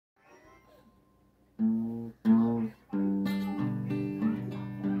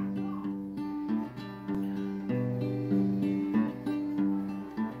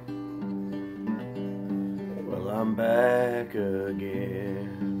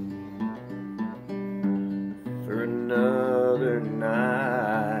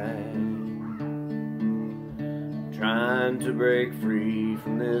meant to break free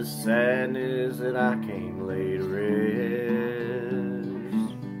from this sadness that I can't lay to rest.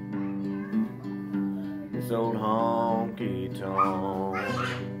 This old honky tonk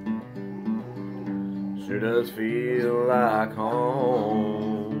sure does feel like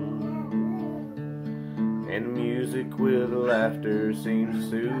home, and the music with laughter seems to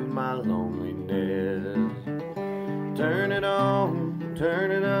soothe my loneliness. Turn it on,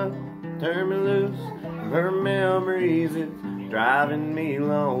 turn it up, turn me loose from her memories. It's driving me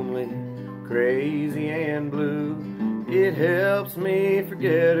lonely, crazy and blue. It helps me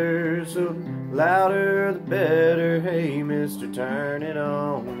forget her, so louder the better. Hey mister, turn it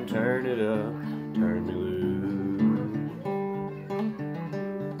on, turn it up, turn me loose.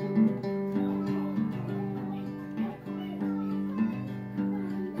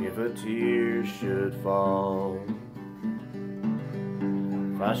 If a tear should fall,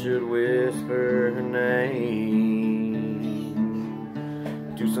 if I should whisper her name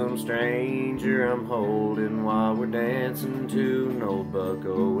to some stranger I'm holding while we're dancing to an old Buck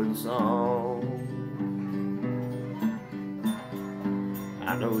Owens song,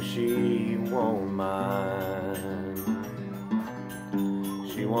 I know she won't mind.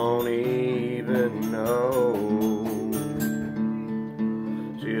 She won't even know.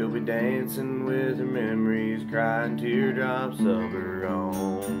 She'll be dancing with her memories, crying teardrops of her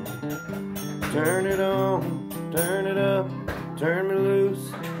own. Turn it on, turn it up, turn me loose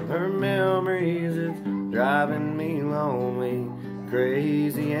from her memories. It's driving me lonely,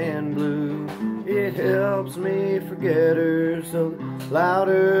 crazy and blue. It helps me forget her, so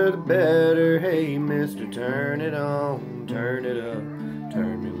louder the better. Hey mister, turn it on, turn it up,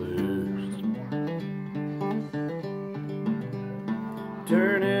 turn me loose.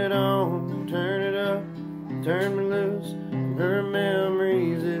 Turn it on, turn it up, turn me loose from her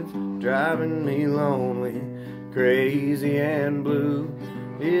memories. It's driving me lonely, crazy and blue.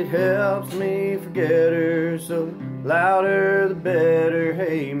 It helps me forget her, so louder the better.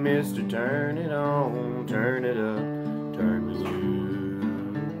 Hey mister, turn it on, turn it up,